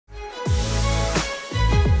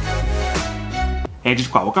Hey,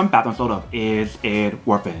 just welcome back to an episode of Is It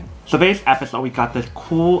Worth It? So today's episode, we got this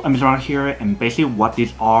cool image around here, and basically what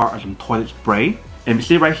these are some toilet spray. And you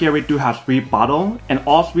see right here, we do have 3 bottles, and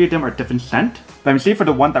all 3 of them are different scent. But you see for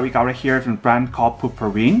the one that we got right here is from a brand called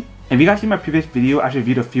Poo-Pourri. And if you guys see my previous video, I actually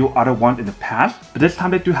reviewed a few other ones in the past, but this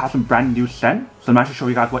time they do have some brand new scent. So I'm actually show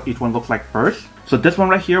you guys what each one looks like first. So this one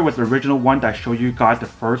right here was the original one that I showed you guys the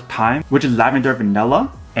first time, which is lavender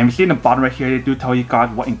vanilla. And we see in the bottom right here, they do tell you guys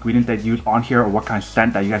what ingredients they use on here or what kind of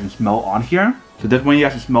scent that you guys can smell on here. So this one you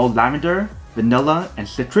guys can smell lavender, vanilla, and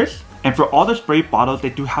citrus. And for all the spray bottles, they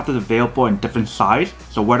do have this available in different size.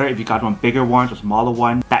 So whether if you guys want bigger ones or smaller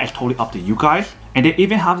ones, that is totally up to you guys. And they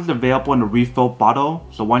even have this available in a refill bottle.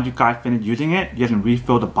 So once you guys finish using it, you guys can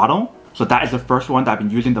refill the bottle. So that is the first one that I've been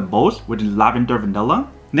using the most, which is lavender vanilla.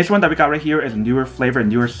 Next one that we got right here is a newer flavor,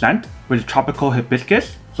 newer scent, which is tropical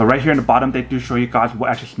hibiscus. So right here in the bottom, they do show you guys what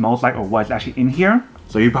it actually smells like or what is actually in here.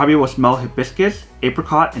 So you probably will smell hibiscus,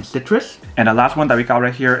 apricot, and citrus. And the last one that we got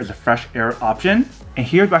right here is a fresh air option. And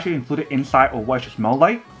here is actually included inside of what it should smell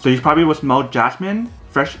like. So you probably will smell jasmine,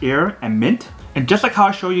 fresh air, and mint. And just like how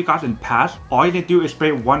I showed you guys in the past, all you need to do is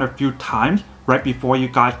spray one or a few times right before you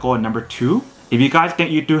guys go on number 2. If you guys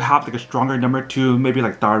think you do have like a stronger number 2, maybe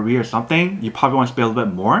like diarrhea or something, you probably want to spray a little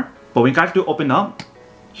bit more. But when you guys do open up,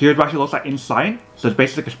 here's what it actually looks like inside. So it's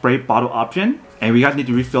basically like a spray bottle option. And we guys need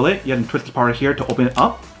to refill it. You guys can twist this part right here to open it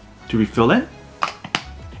up to refill it.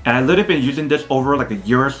 And I've literally been using this over like a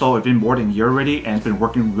year or so, even more than a year already, and it's been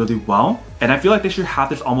working really well. And I feel like they should have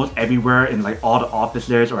this almost everywhere in like all the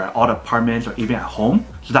offices or at all the apartments or even at home.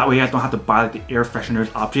 So that way you guys don't have to buy like the air fresheners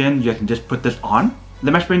option. You guys can just put this on.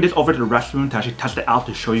 Let me bring this over to the restroom to actually test it out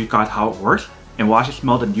to show you guys how it works. And we'll actually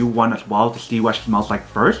smell the new one as well to see what it smells like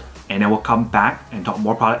first. And then we'll come back and talk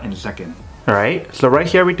more about it in a second. Alright, so right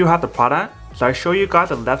here we do have the product. So I show you guys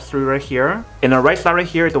the left 3 right here. And the right side right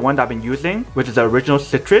here is the one that I've been using, which is the original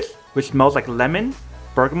citrus, which smells like lemon,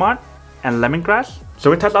 bergamot, and lemongrass. So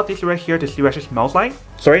we test out these 3 right here to see what it smells like.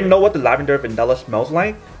 So I already know what the lavender vanilla smells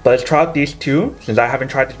like, but let's try out these 2 since I haven't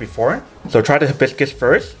tried this before. So try the hibiscus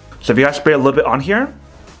first. So if you guys spray a little bit on here,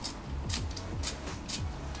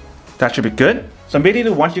 that should be good. So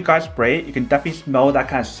immediately once you guys spray it, you can definitely smell that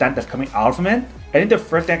kind of scent that's coming out from it. I think the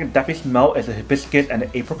first thing I can definitely smell is the hibiscus and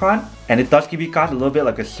the apricot. And it does give you guys a little bit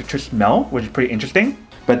like a citrus smell, which is pretty interesting.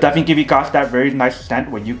 But definitely give you guys that very nice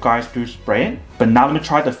scent when you guys do spray it. But now let me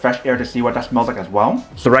try the fresh air to see what that smells like as well.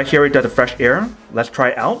 So right here we got the fresh air. Let's try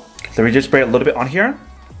it out. So we just spray a little bit on here.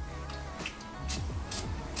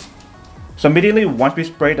 So immediately once we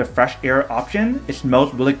spray the fresh air option, it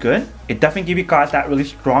smells really good. It definitely gives you guys that really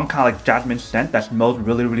strong kind of like jasmine scent that smells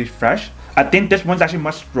really fresh. I think this one's actually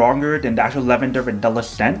much stronger than the actual lavender vanilla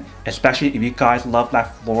scent, especially if you guys love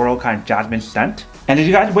that floral kind of jasmine scent. And if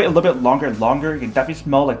you guys wait a little bit longer, you can definitely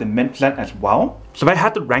smell like the mint scent as well. So if I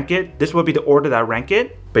had to rank it, this would be the order that I rank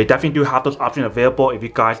it. But you definitely do have those options available if you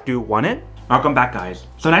guys do want it. Welcome back guys.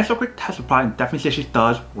 So nice little quick test of product, and definitely she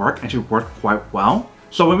does work and she works quite well.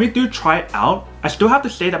 So when we do try it out, I still have to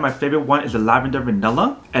say that my favorite one is the lavender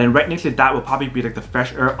vanilla. And right next to that will probably be like the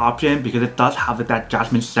fresh air option because it does have like that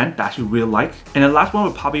jasmine scent that I actually really like. And the last one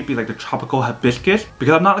would probably be like the tropical hibiscus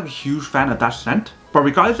because I'm not like a huge fan of that scent. But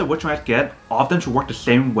regardless of which one I get, all of them should work the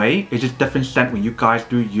same way. It's just different scent when you guys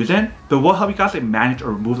do use it. But will help you guys like manage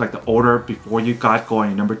or remove like the odor before you guys go on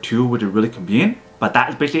your number 2, which is really convenient. But that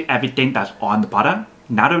is basically everything that's on the product.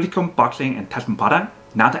 Now that we come unboxing and testing product,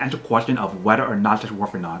 now to answer the question of whether or not it's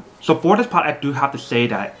worth it or not. So for this product, I do have to say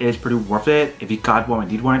that it is pretty worth it if you guys want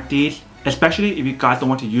to need one of these. Especially if you guys don't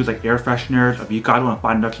want to use like air fresheners, or if you guys want to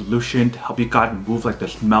find another solution to help you guys remove like the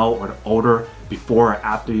smell or the odor before or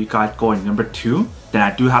after you guys go in number 2, then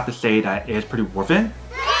I do have to say that it is pretty worth it.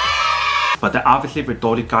 But then obviously for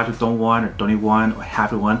those guys who don't want or don't need one or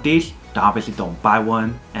have one of these, then obviously don't buy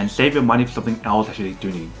one and save your money for something else that you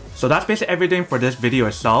do need. So that's basically everything for this video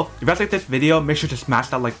itself. If you guys like this video, make sure to smash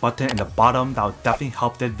that like button in the bottom. That will definitely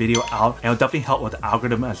help this video out, and it will definitely help with the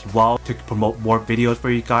algorithm as well to promote more videos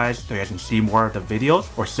for you guys so you guys can see more of the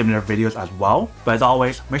videos or similar videos as well. But as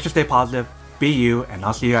always, make sure to stay positive, be you, and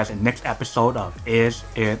I'll see you guys in the next episode of Is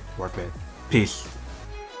It Worth It? Peace.